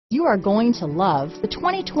You are going to love the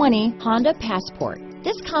 2020 Honda Passport.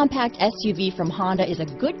 This compact SUV from Honda is a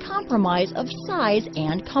good compromise of size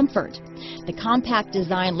and comfort. The compact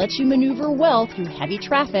design lets you maneuver well through heavy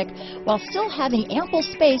traffic while still having ample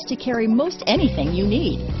space to carry most anything you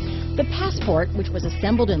need. The Passport, which was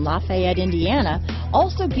assembled in Lafayette, Indiana,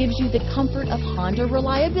 also gives you the comfort of Honda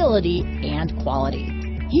reliability and quality.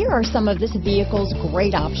 Here are some of this vehicle's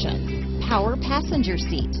great options: power passenger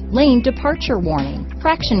seat, lane departure warning,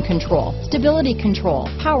 traction control, stability control,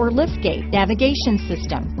 power liftgate, navigation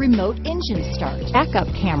system, remote engine start, backup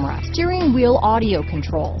camera, steering wheel audio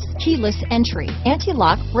controls, keyless entry,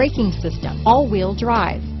 anti-lock braking system, all-wheel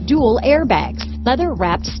drive, dual airbags,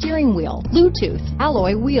 leather-wrapped steering wheel, Bluetooth,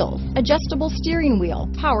 alloy wheels, adjustable steering wheel,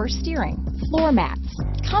 power steering, floor mats.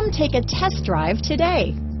 Come take a test drive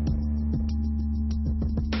today.